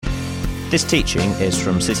This teaching is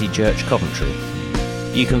from City Church Coventry.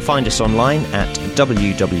 You can find us online at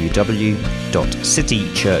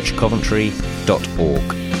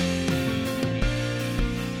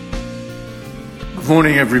www.citychurchcoventry.org. Good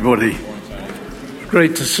morning, everybody.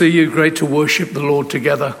 Great to see you, great to worship the Lord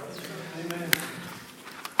together.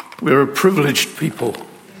 We're a privileged people.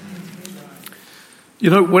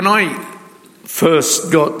 You know, when I first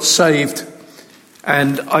got saved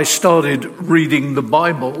and I started reading the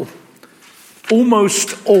Bible,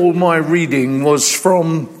 almost all my reading was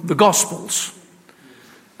from the Gospels.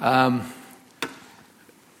 I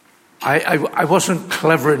wasn't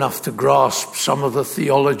clever enough to grasp some of the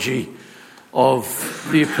theology of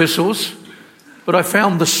the epistles, but I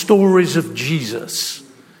found the stories of Jesus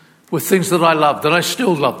were things that I loved, and I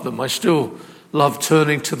still love them. I still love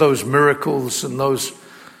turning to those miracles and those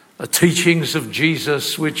teachings of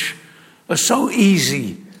Jesus, which are so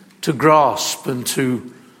easy to grasp and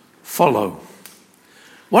to follow.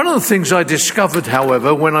 One of the things I discovered,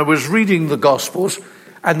 however, when I was reading the Gospels,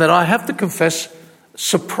 and that I have to confess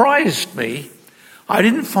surprised me, I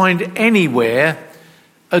didn't find anywhere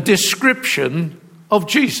a description of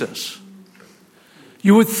Jesus.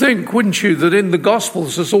 You would think, wouldn't you, that in the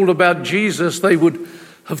Gospels it's all about Jesus. They would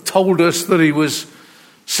have told us that he was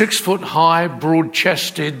 6 foot high,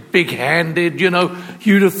 broad-chested, big-handed.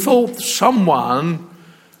 You'd have thought someone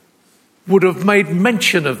would have made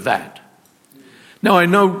mention of that. Now, I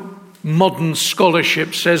know modern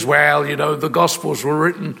scholarship says, the Gospels were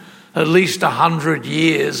written at least 100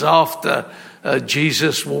 years after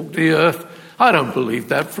Jesus walked the earth. I don't believe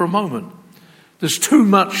that for a moment. There's too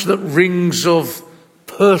much that rings of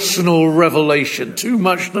personal revelation, too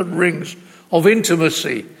much that rings of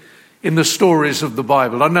intimacy in the stories of the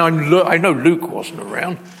Bible. I know Luke wasn't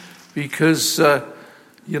around because,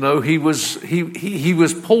 he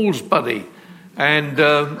was Paul's buddy,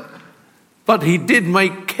 but he did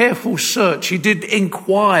make careful search. He did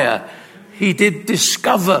inquire. He did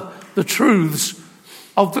discover the truths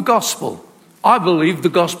of the gospel. I believe the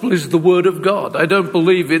gospel is the word of God. I don't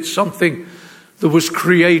believe it's something that was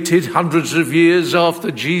created hundreds of years after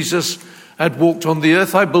Jesus had walked on the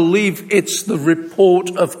earth. I believe it's the report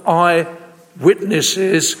of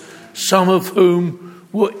eyewitnesses, some of whom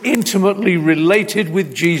were intimately related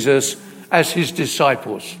with Jesus as his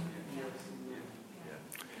disciples.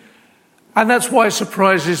 And that's why it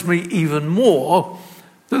surprises me even more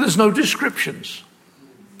that there's no descriptions.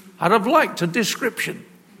 I'd have liked a description.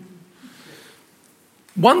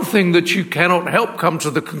 One thing that you cannot help come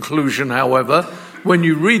to the conclusion, however, when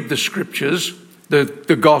you read the scriptures,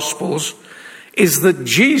 the Gospels, is that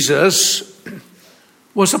Jesus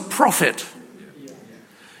was a prophet.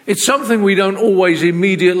 It's something we don't always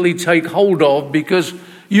immediately take hold of because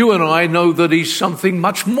you and I know that he's something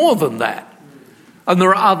much more than that. And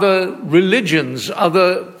there are other religions,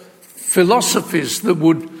 other philosophies that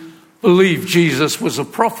would believe Jesus was a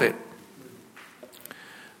prophet.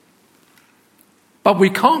 But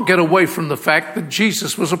we can't get away from the fact that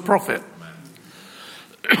Jesus was a prophet.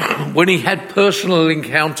 When he had personal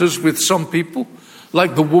encounters with some people,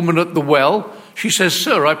 like the woman at the well, she says,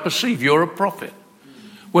 "Sir, I perceive you're a prophet."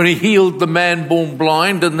 When he healed the man born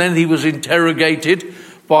blind, and then he was interrogated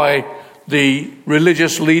by the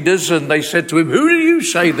religious leaders, and they said to him, "Who do you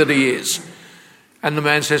say that he is?" And the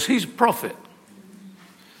man says, "He's a prophet."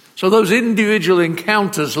 So those individual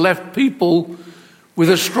encounters left people with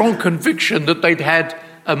a strong conviction that they'd had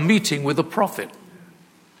a meeting with a prophet.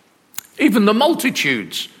 Even the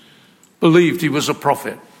multitudes believed he was a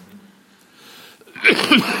prophet.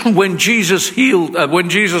 When Jesus fed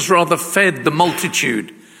the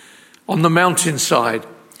multitude on the mountainside,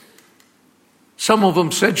 some of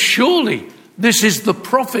them said, "Surely this is the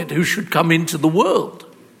prophet who should come into the world."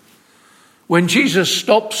 When Jesus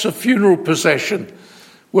stops a funeral procession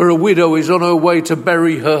where a widow is on her way to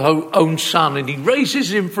bury her own son and he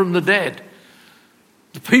raises him from the dead,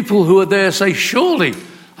 the people who are there say, "Surely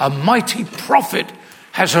a mighty prophet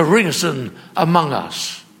has arisen among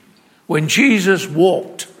us." When Jesus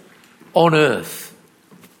walked on earth,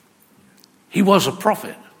 he was a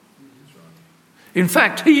prophet. In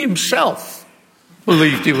fact, he himself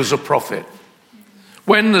believed he was a prophet.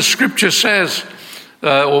 When the scripture says,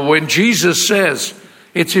 or when Jesus says,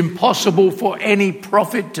 it's impossible for any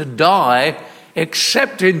prophet to die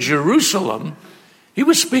except in Jerusalem, he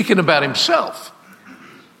was speaking about himself.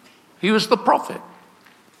 He was the prophet.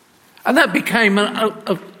 And that became a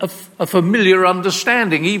familiar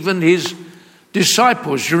understanding. Even his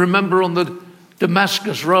disciples, you remember on the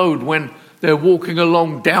Damascus Road when they're walking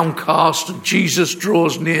along downcast and Jesus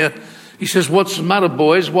draws near. He says, "What's the matter,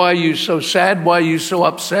 boys? Why are you so sad? Why are you so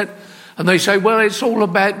upset?" And they say, well, it's all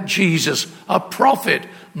about Jesus, a prophet,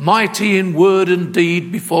 mighty in word and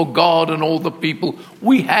deed before God and all the people.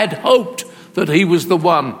 We had hoped that he was the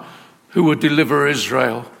one who would deliver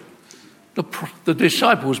Israel. The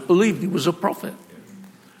disciples believed he was a prophet.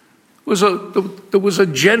 There was a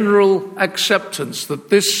general acceptance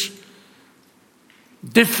that this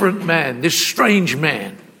different man, this strange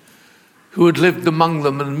man who had lived among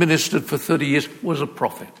them and ministered for 30 years was a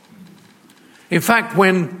prophet. In fact,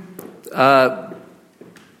 when the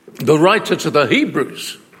writer to the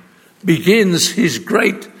Hebrews begins his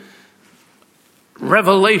great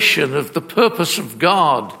revelation of the purpose of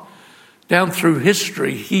God down through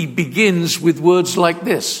history, he begins with words like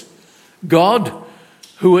this: God,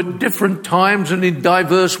 who at different times and in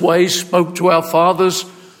diverse ways spoke to our fathers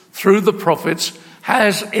through the prophets,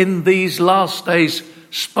 has in these last days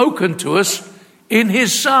spoken to us in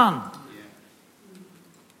his Son.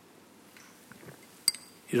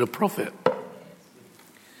 He's a prophet.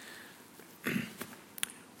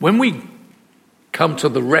 When we come to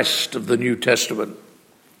the rest of the New Testament,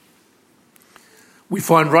 we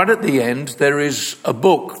find right at the end there is a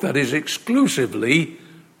book that is exclusively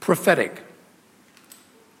prophetic.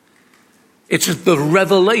 It's the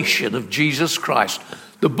revelation of Jesus Christ.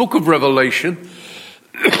 The book of Revelation,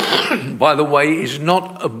 by the way, is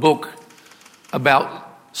not a book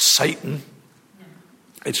about Satan.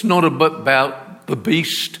 It's not a book about the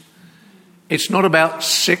beast. It's not about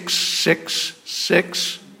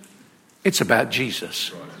 666. It's about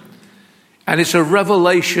Jesus. And it's a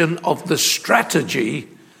revelation of the strategy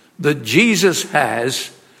that Jesus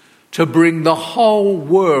has to bring the whole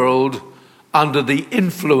world under the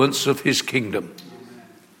influence of his kingdom.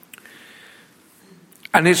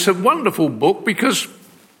 And it's a wonderful book because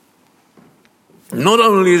not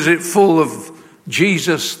only is it full of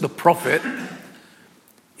Jesus the prophet,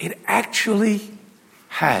 it actually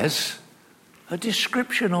has a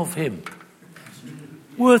description of him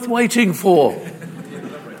worth waiting for.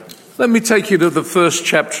 Let me take you to the first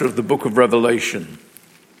chapter of the book of Revelation.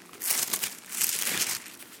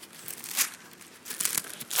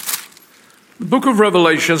 The book of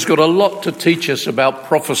Revelation's got a lot to teach us about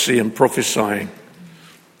prophecy and prophesying.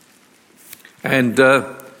 And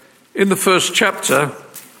in the first chapter,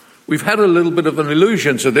 we've had a little bit of an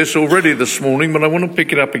allusion to this already this morning, but I want to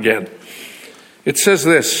pick it up again. It says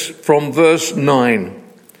this from verse 9.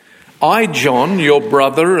 I, John, your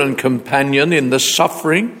brother and companion in the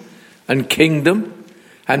suffering and kingdom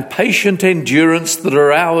and patient endurance that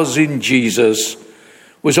are ours in Jesus,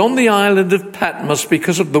 was on the island of Patmos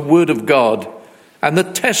because of the word of God and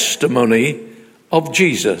the testimony of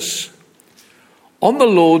Jesus. On the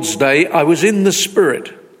Lord's day, I was in the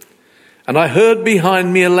Spirit, and I heard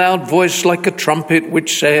behind me a loud voice like a trumpet,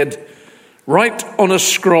 which said, write on a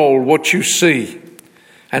scroll what you see,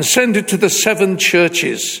 and send it to the 7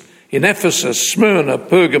 churches in Ephesus, Smyrna,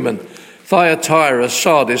 Pergamon, Thyatira,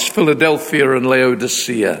 Sardis, Philadelphia, and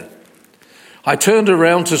Laodicea. I turned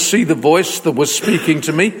around to see the voice that was speaking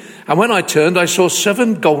to me, and when I turned, I saw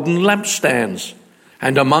 7 golden lampstands,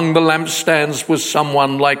 and among the lampstands was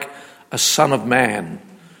someone like a son of man,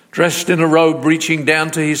 dressed in a robe reaching down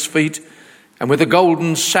to his feet, and with a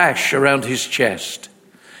golden sash around his chest.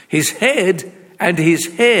 His head and his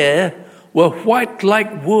hair were white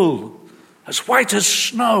like wool, as white as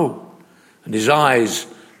snow, and his eyes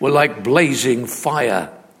were like blazing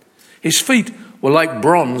fire. His feet were like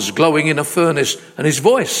bronze glowing in a furnace, and his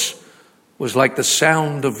voice was like the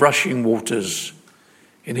sound of rushing waters.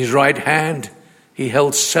 In his right hand he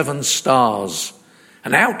held 7 stars,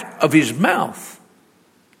 and out of his mouth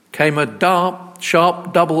came a dark,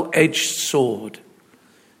 sharp, double-edged sword.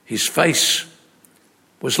 His face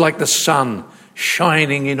was like the sun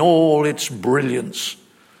shining in all its brilliance.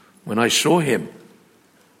 When I saw him,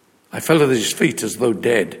 I fell at his feet as though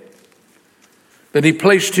dead. Then he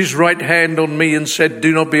placed his right hand on me and said,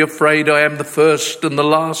 do not be afraid, I am the first and the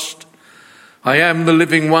last. I am the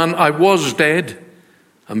living one. I was dead,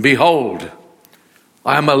 and behold,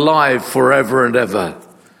 I am alive forever and ever,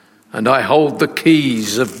 and I hold the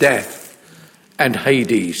keys of death and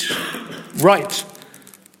Hades. Write,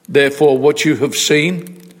 therefore, what you have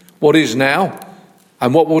seen, what is now,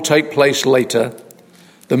 and what will take place later.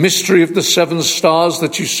 The mystery of the 7 stars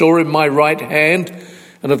that you saw in my right hand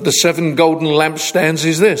and of the 7 golden lampstands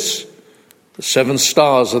is this. The 7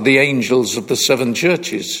 stars are the angels of the 7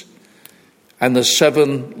 churches, and the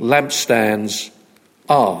 7 lampstands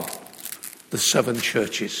are the 7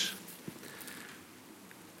 churches.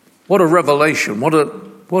 What a revelation,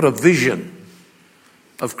 what a vision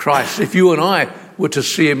of Christ. If you and I were to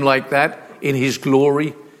see him like that, in his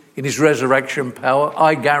glory, in his resurrection power,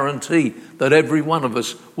 I guarantee that every one of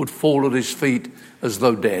us would fall at his feet as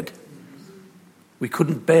though dead. We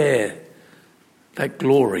couldn't bear that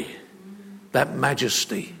glory, that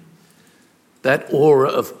majesty, that aura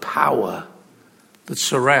of power that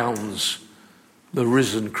surrounds the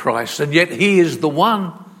risen Christ. And yet he is the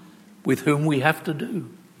one with whom we have to do.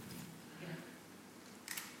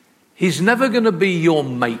 He's never going to be your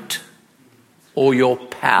mate or your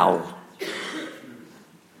pal.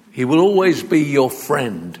 He will always be your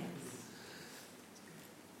friend,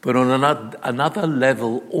 but on another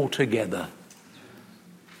level altogether,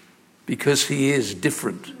 because he is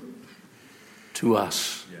different to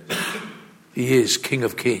us. He is King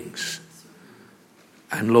of Kings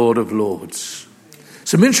and Lord of Lords.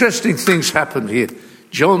 Some interesting things happen here.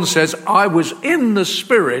 John says, I was in the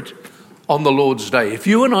Spirit on the Lord's day. If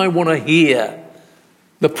you and I want to hear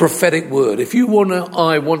the prophetic word, if you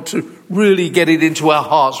I want to really get it into our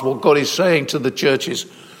hearts, what God is saying to the churches,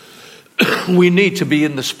 we need to be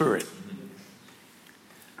in the Spirit.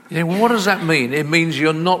 You think, well, what does that mean? It means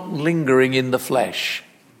you're not lingering in the flesh.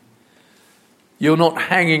 You're not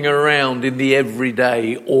hanging around in the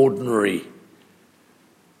everyday, ordinary.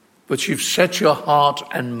 But you've set your heart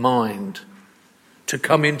and mind to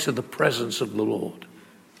come into the presence of the Lord.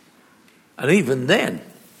 And even then,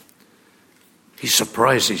 he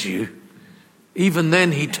surprises you. Even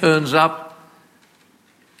then, he turns up.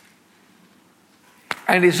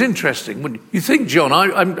 And it's interesting. When you think John,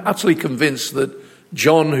 I'm utterly convinced that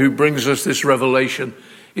John, who brings us this revelation,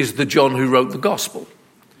 is the John who wrote the gospel.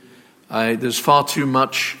 There's far too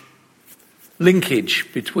much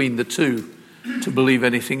linkage between the two to believe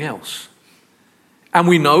anything else. And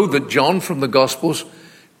we know that John from the Gospels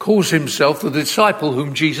calls himself the disciple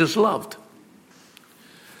whom Jesus loved.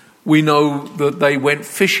 We know that they went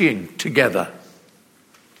fishing together.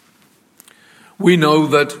 We know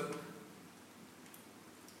that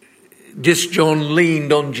this John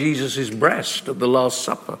leaned on Jesus' breast at the Last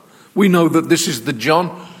Supper. We know that this is the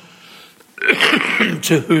John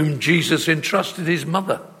to whom Jesus entrusted his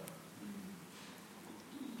mother.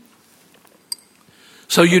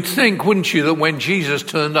 So you'd think, wouldn't you, that when Jesus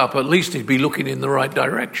turned up, at least he'd be looking in the right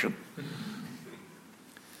direction.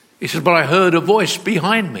 He says, but I heard a voice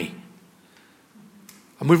behind me.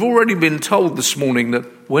 And we've already been told this morning that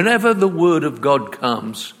whenever the word of God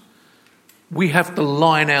comes, we have to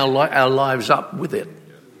line our lives up with it.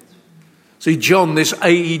 See, John, this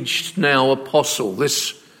aged now apostle,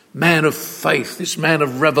 this man of faith, this man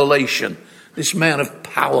of revelation, this man of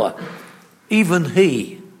power, even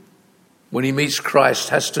he, when he meets Christ,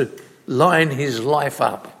 has to line his life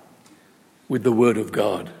up with the Word of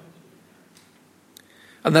God.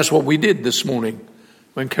 And that's what we did this morning.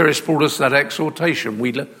 When Keris brought us that exhortation,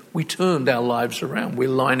 we turned our lives around. We're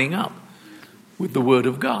lining up with the Word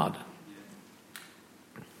of God.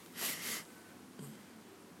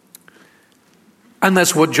 And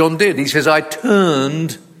that's what John did. He says, I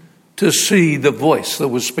turned to see the voice that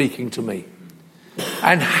was speaking to me.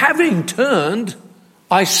 And having turned,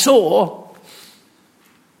 I saw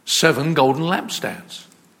 7 golden lampstands.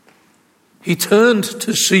 He turned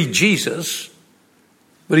to see Jesus,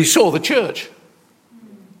 but he saw the church.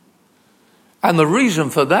 And the reason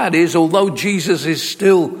for that is, although Jesus is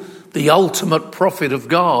still the ultimate prophet of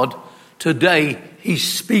God, today he's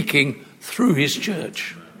speaking through his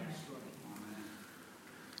church.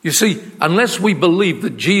 You see, unless we believe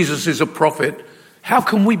that Jesus is a prophet, how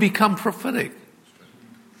can we become prophetic?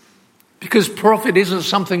 Because prophet isn't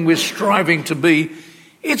something we're striving to be.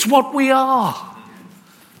 It's what we are.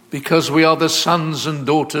 Because we are the sons and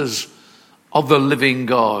daughters of the living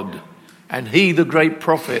God. And he, the great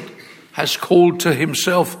prophet, has called to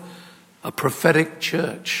himself a prophetic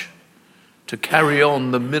church to carry on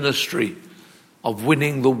the ministry of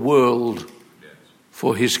winning the world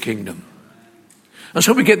for his kingdom. And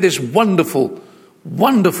so we get this wonderful,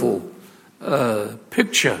 wonderful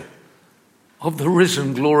picture of the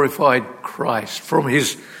risen, glorified Christ, from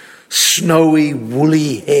his snowy,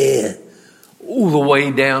 woolly hair all the way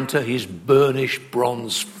down to his burnished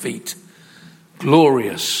bronze feet.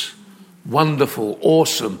 Glorious, wonderful,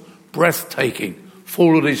 awesome, breathtaking,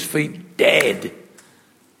 fall at his feet, dead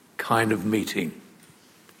kind of meeting.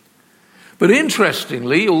 But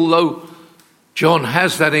interestingly, although John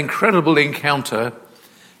has that incredible encounter,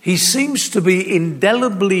 he seems to be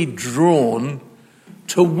indelibly drawn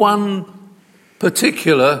to one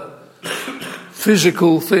particular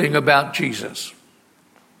physical thing about Jesus.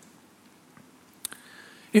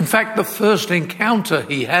 In fact, the first encounter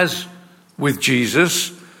he has with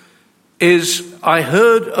Jesus is, I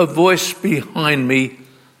heard a voice behind me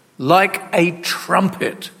like a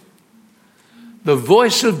trumpet. The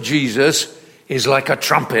voice of Jesus is like a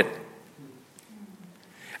trumpet.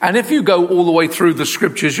 And if you go all the way through the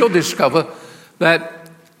scriptures, you'll discover that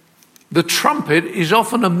the trumpet is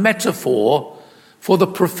often a metaphor for the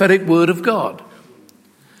prophetic word of God.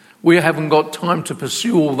 We haven't got time to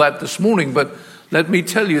pursue all that this morning, but let me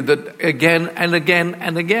tell you that again and again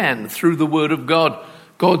and again, through the word of God,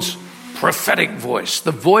 God's prophetic voice,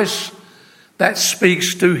 the voice that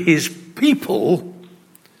speaks to his people,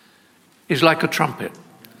 is like a trumpet.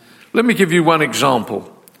 Let me give you one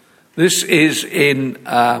example. This is in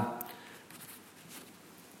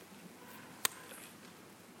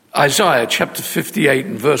Isaiah chapter 58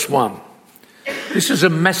 and verse 1. This is a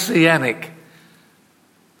messianic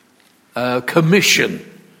commission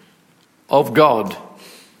of God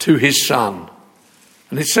to his son.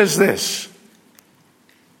 And it says this: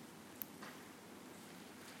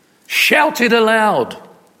 shout it aloud.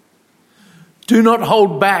 Do not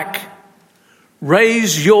hold back.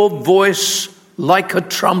 Raise your voice like a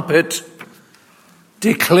trumpet.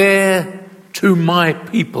 Declare to my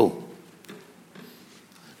people.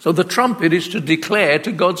 So the trumpet is to declare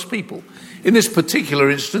to God's people. In this particular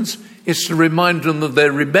instance, it's to remind them of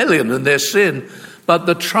their rebellion and their sin. But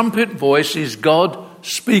the trumpet voice is God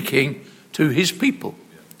speaking to his people.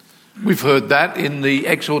 We've heard that in the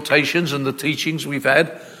exhortations and the teachings we've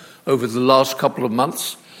had over the last couple of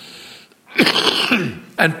months.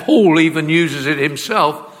 And Paul even uses it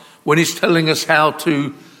himself when he's telling us how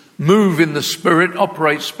to move in the Spirit,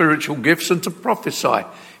 operate spiritual gifts, and to prophesy.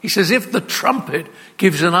 He says, if the trumpet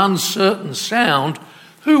gives an uncertain sound,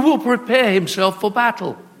 who will prepare himself for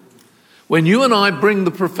battle? When you and I bring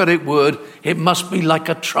the prophetic word, it must be like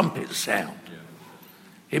a trumpet sound.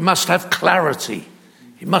 It must have clarity.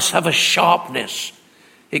 It must have a sharpness.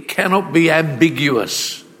 It cannot be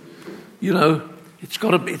ambiguous. You know, it's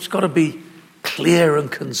got to be clear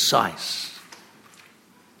and concise.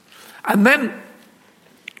 And then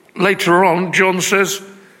later on, John says,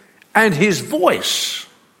 and his voice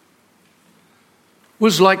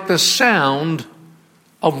was like the sound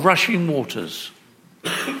of rushing waters.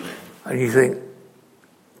 And you think,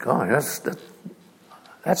 God,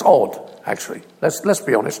 that's odd, actually. Let's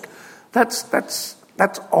be honest. That's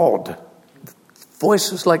odd.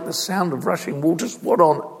 Voices like the sound of rushing waters. What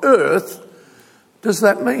on earth does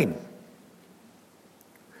that mean?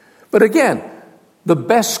 But again, the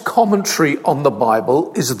best commentary on the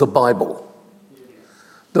Bible is the Bible.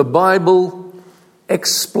 The Bible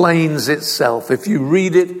explains itself. If you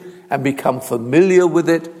read it and become familiar with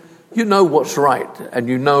it, you know what's right, and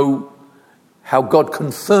you know how God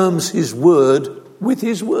confirms his word with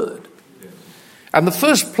his word. And the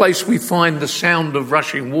first place we find the sound of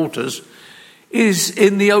rushing waters is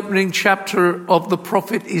in the opening chapter of the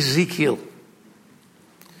prophet Ezekiel.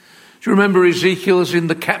 Do you remember Ezekiel is in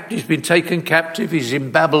the captive? He's been taken captive. He's in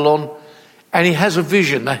Babylon. And he has a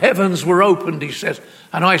vision. The heavens were opened, he says,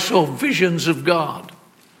 and I saw visions of God.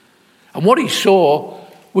 And what he saw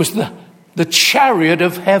was the chariot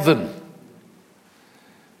of heaven,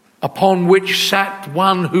 upon which sat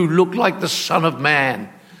one who looked like the Son of Man.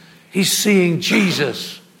 He's seeing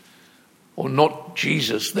Jesus. Or not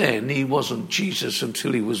Jesus then. He wasn't Jesus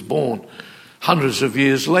until he was born hundreds of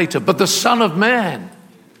years later. But the Son of Man,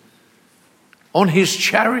 on his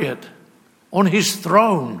chariot, on his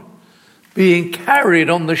throne, being carried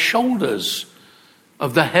on the shoulders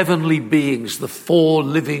of the heavenly beings, the four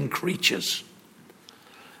living creatures.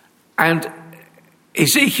 And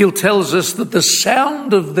Ezekiel tells us that the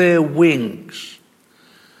sound of their wings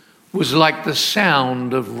was like the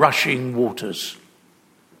sound of rushing waters.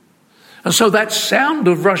 And so that sound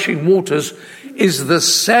of rushing waters is the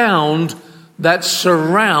sound that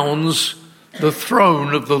surrounds the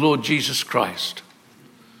throne of the Lord Jesus Christ.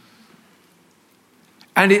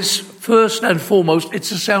 And it's first and foremost,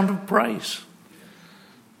 it's a sound of praise.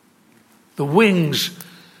 The wings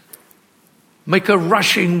make a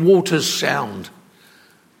rushing waters sound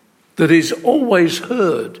that is always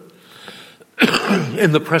heard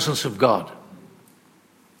in the presence of God.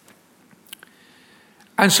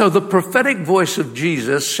 And so the prophetic voice of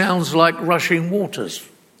Jesus sounds like rushing waters.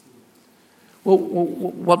 Well,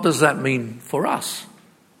 what does that mean for us?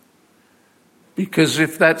 Because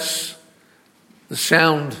if that's the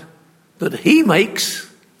sound that he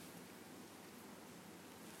makes,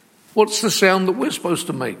 what's the sound that we're supposed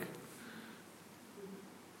to make?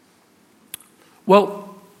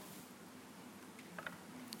 Well,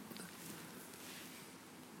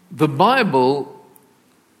 the Bible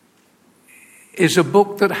is a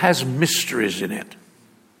book that has mysteries in it.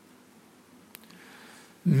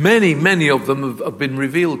 Many of them have been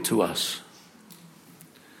revealed to us.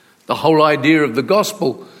 The whole idea of the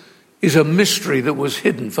gospel is a mystery that was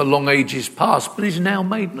hidden for long ages past, but is now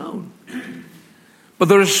made known. But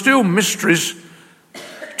there are still mysteries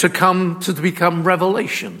to become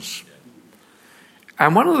revelations.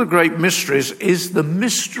 And one of the great mysteries is the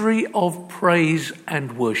mystery of praise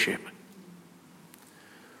and worship.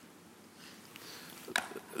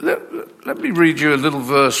 Let me read you a little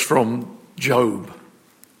verse from Job.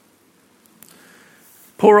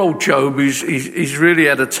 Poor old Job, he's really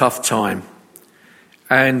had a tough time.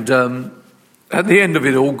 And at the end of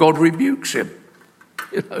it all, God rebukes him.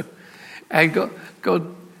 And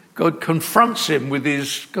God confronts him with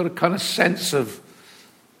his got a kind of sense of,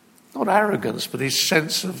 not arrogance, but his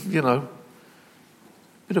sense of, a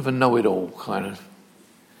bit of a know-it-all kind of.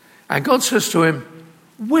 And God says to him,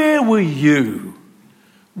 where were you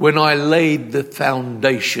when I laid the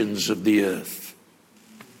foundations of the earth?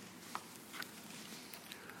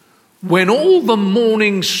 When all the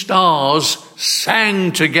morning stars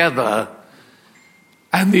sang together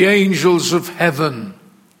and the angels of heaven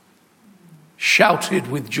shouted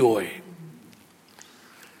with joy.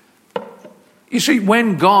 You see,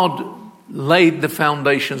 when God laid the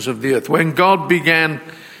foundations of the earth, when God began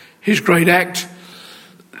his great act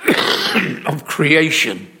of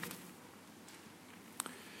creation,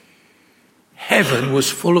 heaven was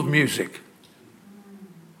full of music.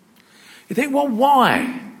 You think, well,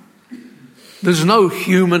 why? There's no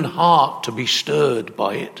human heart to be stirred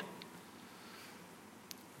by it.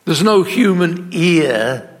 There's no human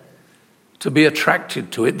ear to be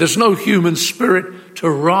attracted to it. There's no human spirit to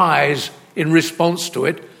rise in response to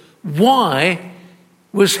it. Why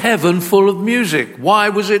was heaven full of music? Why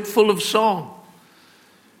was it full of song?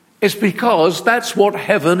 It's because that's what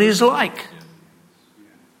heaven is like.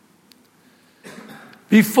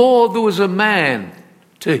 Before there was a man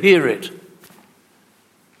to hear it,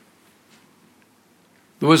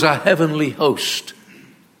 there was a heavenly host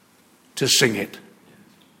to sing it.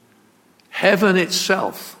 Heaven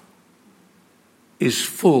itself is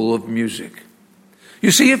full of music.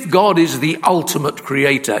 You see, if God is the ultimate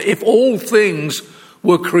creator, if all things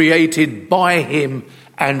were created by him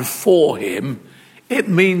and for him, it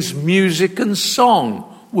means music and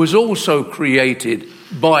song was also created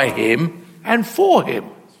by him and for him.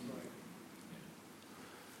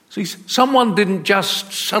 See, someone didn't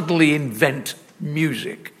just suddenly invent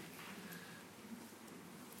music.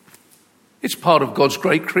 It's part of God's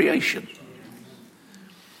great creation.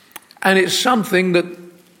 And it's something that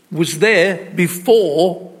was there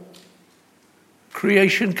before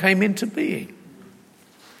creation came into being.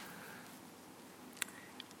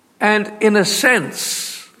 And in a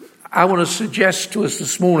sense, I want to suggest to us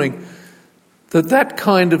this morning that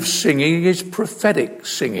kind of singing is prophetic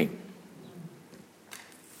singing.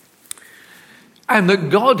 And that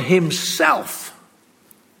God himself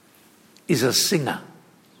is a singer.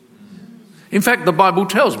 In fact, the Bible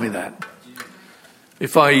tells me that.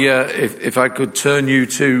 If I could turn you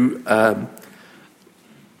to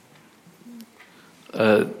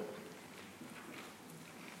the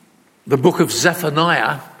book of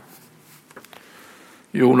Zephaniah,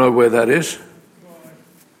 you all know where that is.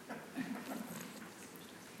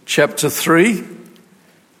 Chapter 3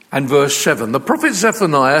 and verse 7. The prophet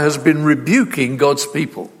Zephaniah has been rebuking God's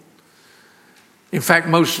people. In fact,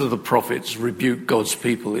 most of the prophets rebuke God's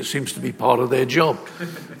people. It seems to be part of their job.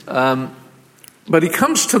 But he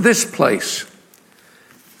comes to this place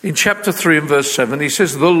in chapter 3 and verse 7. He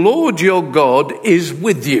says, the Lord your God is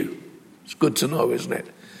with you. It's good to know, isn't it?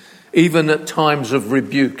 Even at times of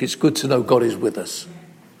rebuke, it's good to know God is with us.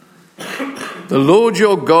 The Lord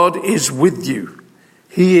your God is with you.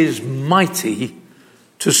 He is mighty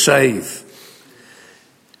to save.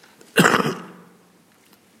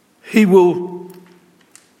 He will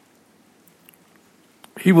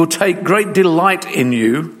take great delight in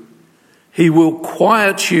you. He will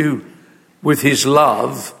quiet you with his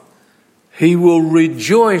love. He will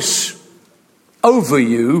rejoice over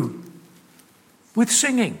you with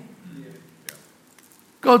singing.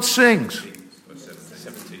 God sings.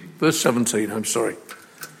 Verse 17, I'm sorry.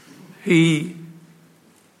 He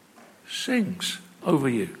sings over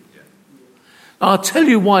you. I'll tell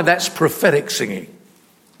you why that's prophetic singing.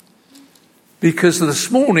 Because this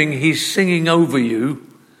morning he's singing over you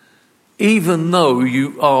even though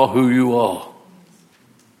you are who you are.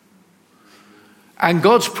 And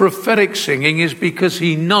God's prophetic singing is because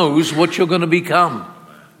he knows what you're going to become.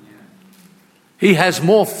 He has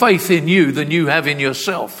more faith in you than you have in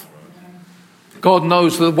yourself. God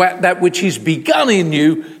knows that which he's begun in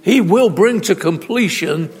you, he will bring to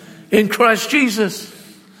completion in Christ Jesus.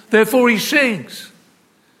 Therefore he sings.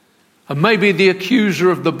 And maybe the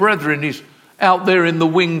accuser of the brethren is out there in the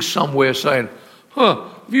wings somewhere saying,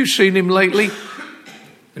 have you seen him lately?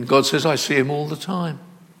 And God says, I see him all the time.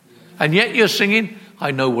 And yet you're singing,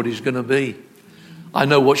 I know what he's going to be. I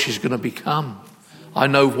know what she's going to become. I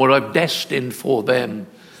know what I've destined for them.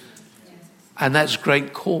 And that's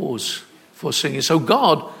great cause for singing. So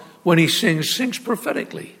God, when he sings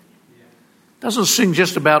prophetically. Doesn't sing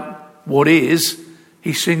just about what is,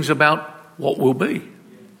 he sings about what will be.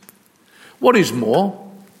 What is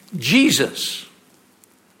more, Jesus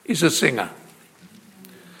is a singer.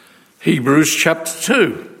 Hebrews chapter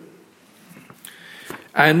 2.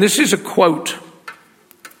 And this is a quote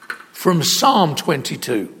from Psalm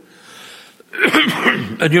 22.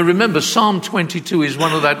 And you remember Psalm 22 is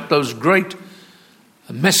one of those great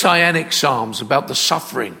messianic psalms about the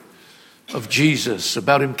suffering of Jesus,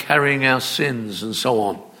 about him carrying our sins and so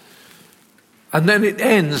on. And then it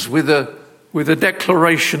ends with a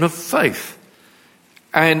declaration of faith.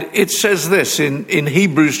 And it says this in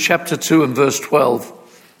Hebrews chapter 2 and verse 12.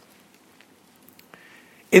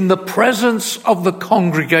 In the presence of the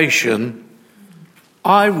congregation,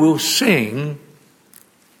 I will sing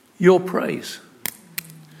your praise.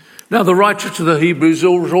 Now, the writer to the Hebrews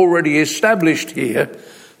has already established here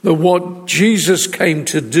that what Jesus came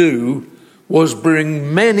to do was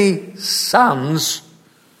bring many sons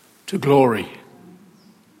to glory.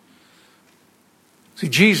 See,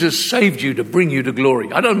 Jesus saved you to bring you to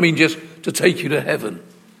glory. I don't mean just to take you to heaven.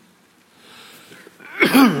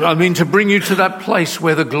 I mean to bring you to that place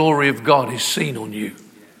where the glory of God is seen on you.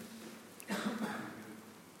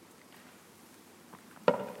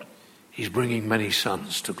 He's bringing many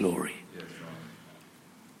sons to glory.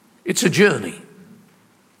 It's a journey.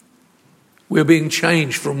 We're being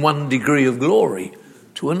changed from one degree of glory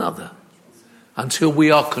to another until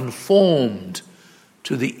we are conformed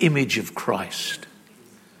to the image of Christ.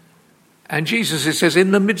 And Jesus, it says,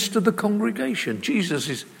 in the midst of the congregation. Jesus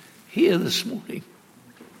is here this morning.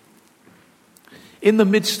 In the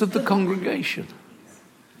midst of the congregation.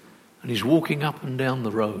 And he's walking up and down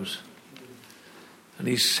the rows. And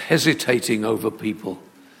he's hesitating over people.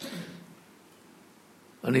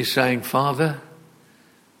 And he's saying, Father,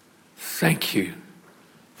 thank you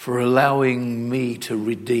for allowing me to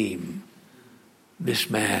redeem this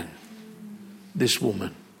man, this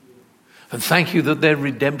woman. And thank you that their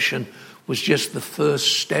redemption was just the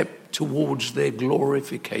first step towards their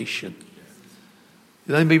glorification.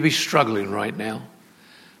 They may be struggling right now,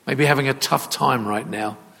 maybe having a tough time right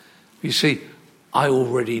now. You see, I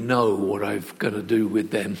already know what I'm going to do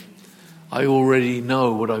with them. I already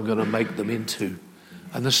know what I'm going to make them into.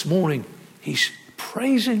 And this morning, he's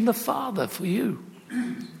praising the Father for you.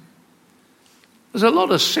 There's a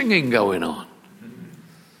lot of singing going on.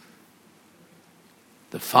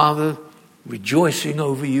 The Father rejoicing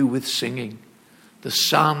over you with singing. The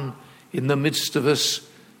Son in the midst of us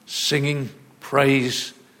singing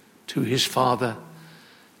praise to his Father.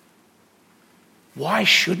 Why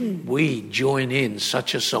shouldn't we join in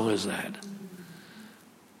such a song as that?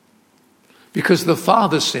 Because the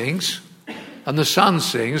Father sings and the Son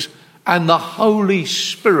sings and the Holy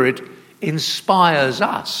Spirit inspires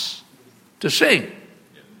us to sing.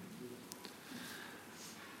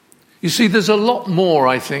 You see, there's a lot more,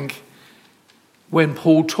 I think, when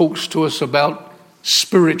Paul talks to us about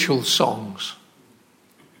spiritual songs.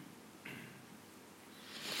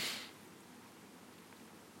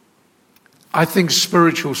 I think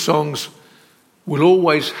spiritual songs will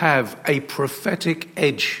always have a prophetic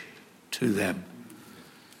edge to them.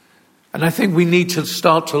 And I think we need to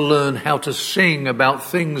start to learn how to sing about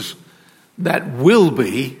things that will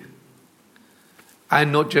be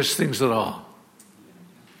and not just things that are.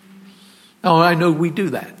 Now, I know we do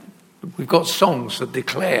that. We've got songs that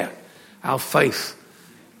declare our faith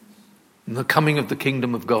in the coming of the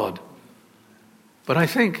kingdom of God. But I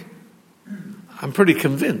think, I'm pretty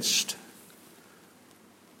convinced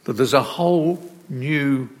that there's a whole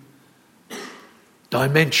new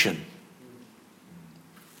dimension.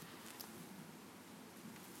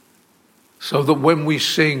 So that when we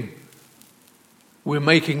sing, we're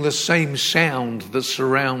making the same sound that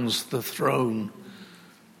surrounds the throne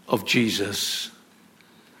of Jesus.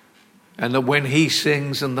 And that when he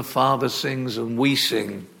sings and the Father sings and we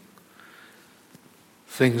sing,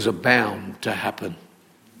 things are bound to happen.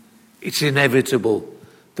 It's inevitable.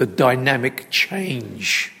 The dynamic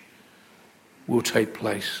change will take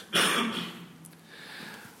place.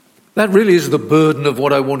 That really is the burden of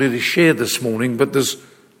what I wanted to share this morning, but there's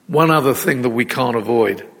one other thing that we can't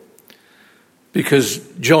avoid, because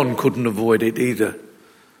John couldn't avoid it either.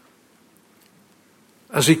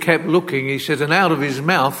 As he kept looking, he said, and out of his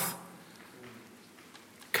mouth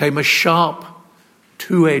came a sharp,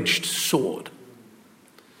 two-edged sword.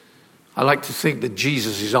 I like to think that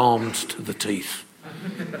Jesus is armed to the teeth.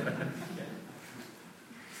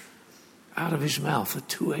 Out of his mouth, a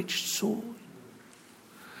two-edged sword.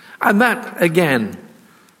 And that, again,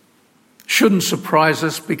 shouldn't surprise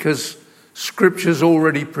us because Scripture's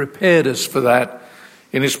already prepared us for that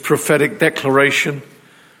in his prophetic declaration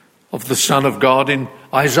of the Son of God in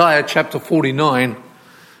Isaiah chapter 49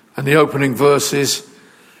 and the opening verses.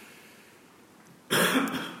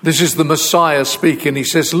 This is the Messiah speaking. He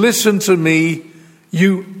says, "Listen to me,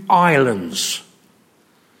 you islands.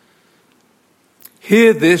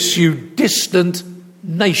 Hear this, you distant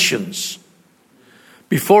nations.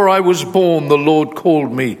 Before I was born, the Lord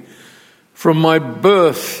called me. From my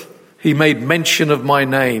birth, he made mention of my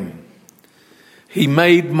name. He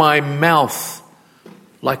made my mouth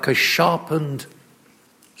like a sharpened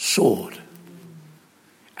sword."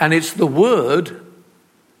 And it's the word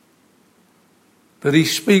that he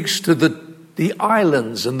speaks to the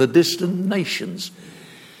islands and the distant nations.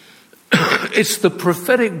 It's the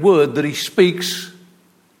prophetic word that he speaks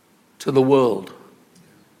to the world.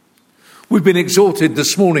 We've been exhorted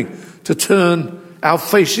this morning to turn our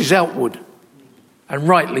faces outward, and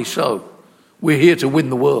rightly so. We're here to win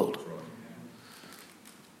the world.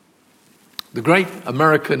 The great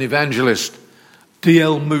American evangelist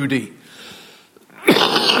D.L. Moody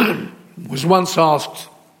was once asked,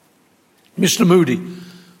 "Mr. Moody,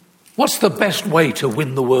 what's the best way to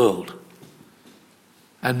win the world?"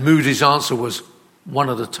 And Moody's answer was, "One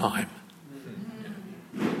at a time."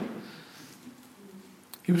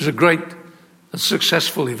 He was a great and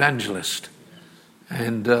successful evangelist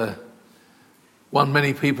and won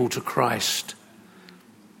many people to Christ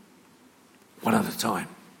one at a time.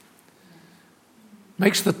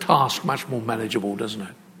 Makes the task much more manageable, doesn't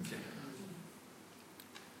it?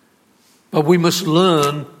 But we must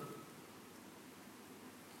learn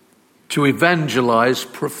to evangelize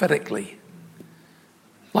prophetically.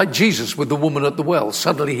 Like Jesus with the woman at the well.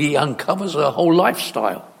 Suddenly he uncovers her whole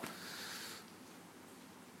lifestyle.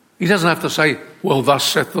 He doesn't have to say, "Well, thus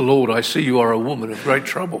saith the Lord, I see you are a woman of great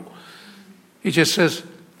trouble." He just says,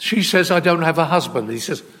 she says, "I don't have a husband." He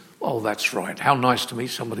says, "Oh, that's right. How nice to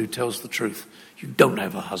meet somebody who tells the truth. You don't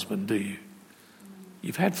have a husband, do you?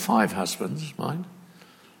 You've had 5 husbands, mind.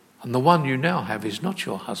 And the one you now have is not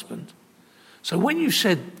your husband. So when you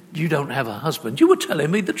said you don't have a husband, you were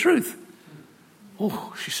telling me the truth."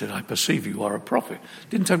 "Oh," she said, "I perceive you are a prophet."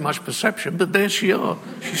 Didn't take much perception, but there she are.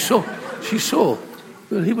 She saw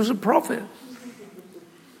that he was a prophet.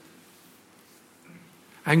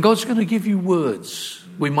 And God's going to give you words.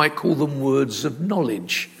 We might call them words of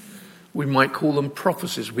knowledge. We might call them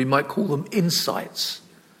prophecies. We might call them insights.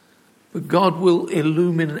 But God will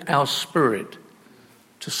illumine our spirit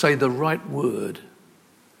to say the right word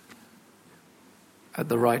at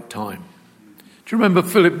the right time. Do you remember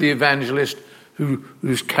Philip the evangelist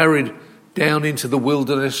who's carried down into the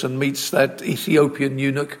wilderness and meets that Ethiopian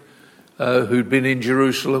eunuch who'd been in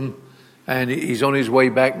Jerusalem, and he's on his way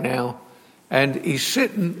back now, and he's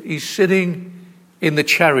sitting in the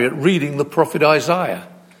chariot reading the prophet Isaiah,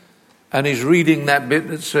 and he's reading that bit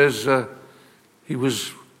that says he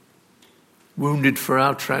was wounded for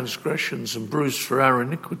our transgressions and bruised for our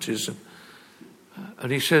iniquities,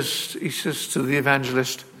 and he says to the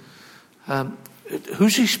evangelist,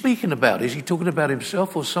 "Who's he speaking about? Is he talking about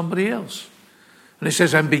himself or somebody else?" And he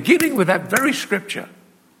says, and beginning with that very scripture,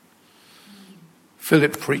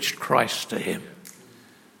 Philip preached Christ to him.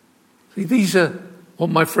 See, these are what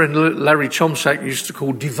my friend Larry Chomsack used to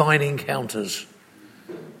call divine encounters.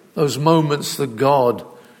 Those moments that God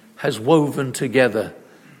has woven together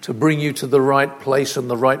to bring you to the right place and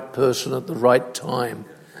the right person at the right time,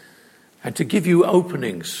 and to give you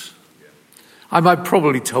openings. I might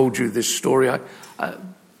probably told you this story,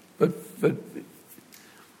 but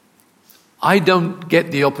I don't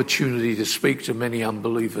get the opportunity to speak to many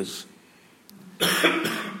unbelievers.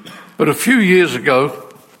 But a few years ago,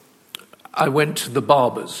 I went to the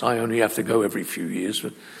barbers. I only have to go every few years.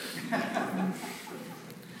 And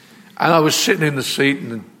I was sitting in the seat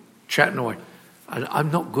and chatting away. And I'm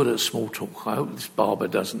not good at small talk. I hope this barber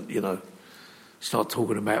doesn't, start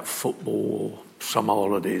talking about football or summer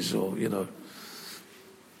holidays or.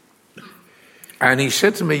 And he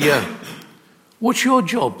said to me, "Yeah, what's your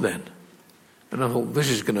job then?" And I thought, this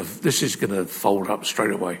is gonna fold up straight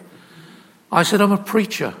away. I said, "I'm a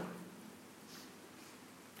preacher."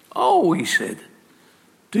 "Oh," he said,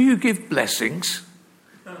 "do you give blessings?"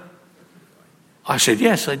 I said,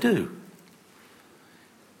 "Yes, I do."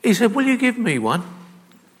 He said, "Will you give me one?"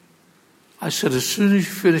 I said, "As soon as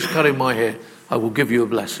you finish cutting my hair, I will give you a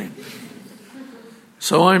blessing."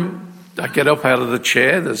 So I get up out of the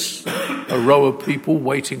chair. There's a row of people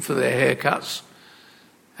waiting for their haircuts.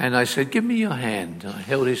 And I said, "Give me your hand." And I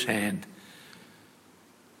held his hand.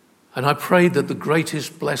 And I prayed that the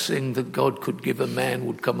greatest blessing that God could give a man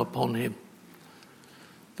would come upon him.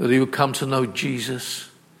 That he would come to know Jesus.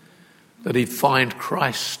 That he'd find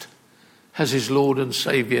Christ as his Lord and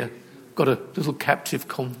Saviour. Got a little captive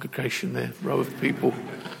congregation there, row of people.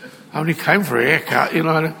 I only came for a haircut, you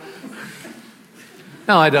know.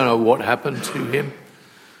 Now, I don't know what happened to him,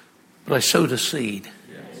 but I sowed a seed.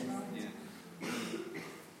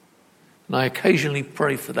 And I occasionally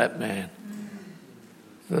pray for that man,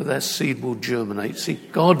 that that seed will germinate. See,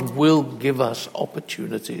 God will give us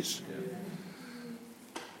opportunities.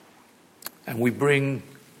 And we bring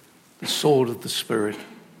the sword of the Spirit,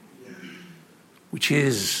 which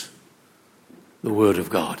is the Word of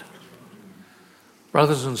God.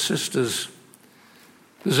 Brothers and sisters,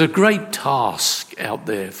 there's a great task out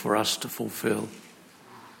there for us to fulfill.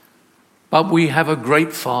 But we have a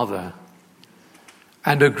great Father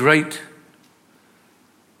and a great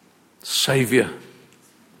Saviour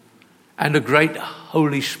and a great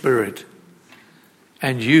Holy Spirit.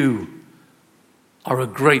 And you are a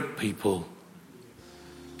great people.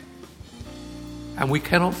 And we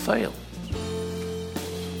cannot fail.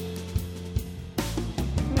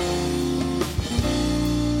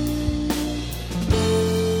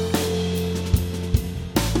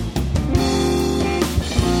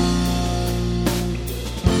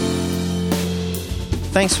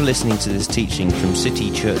 Thanks for listening to this teaching from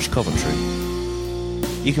City Church Coventry.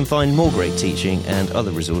 You can find more great teaching and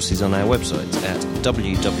other resources on our website at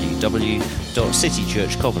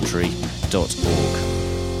www.citychurchcoventry.org.